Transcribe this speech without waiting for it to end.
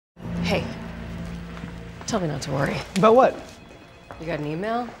Hey, tell me not to worry. About what? You got an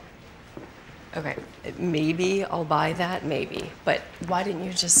email? Okay, maybe I'll buy that, maybe. But why didn't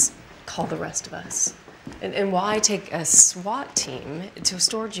you just call the rest of us? And why take a SWAT team to a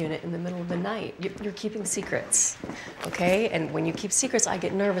storage unit in the middle of the night? You're keeping secrets, okay? And when you keep secrets, I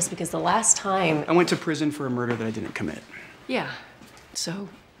get nervous because the last time... I went to prison for a murder that I didn't commit. Yeah, so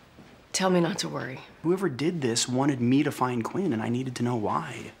tell me not to worry. Whoever did this wanted me to find Quinn, and I needed to know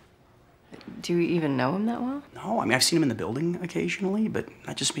why. Do you even know him that well? No, I mean, I've seen him in the building occasionally, but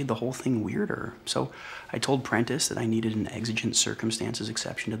that just made the whole thing weirder. So I told Prentice that I needed an exigent circumstances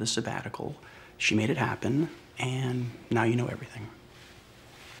exception to the sabbatical. She made it happen, and now you know everything.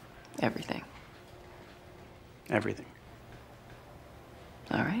 Everything. Everything.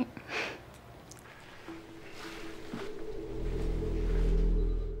 All right.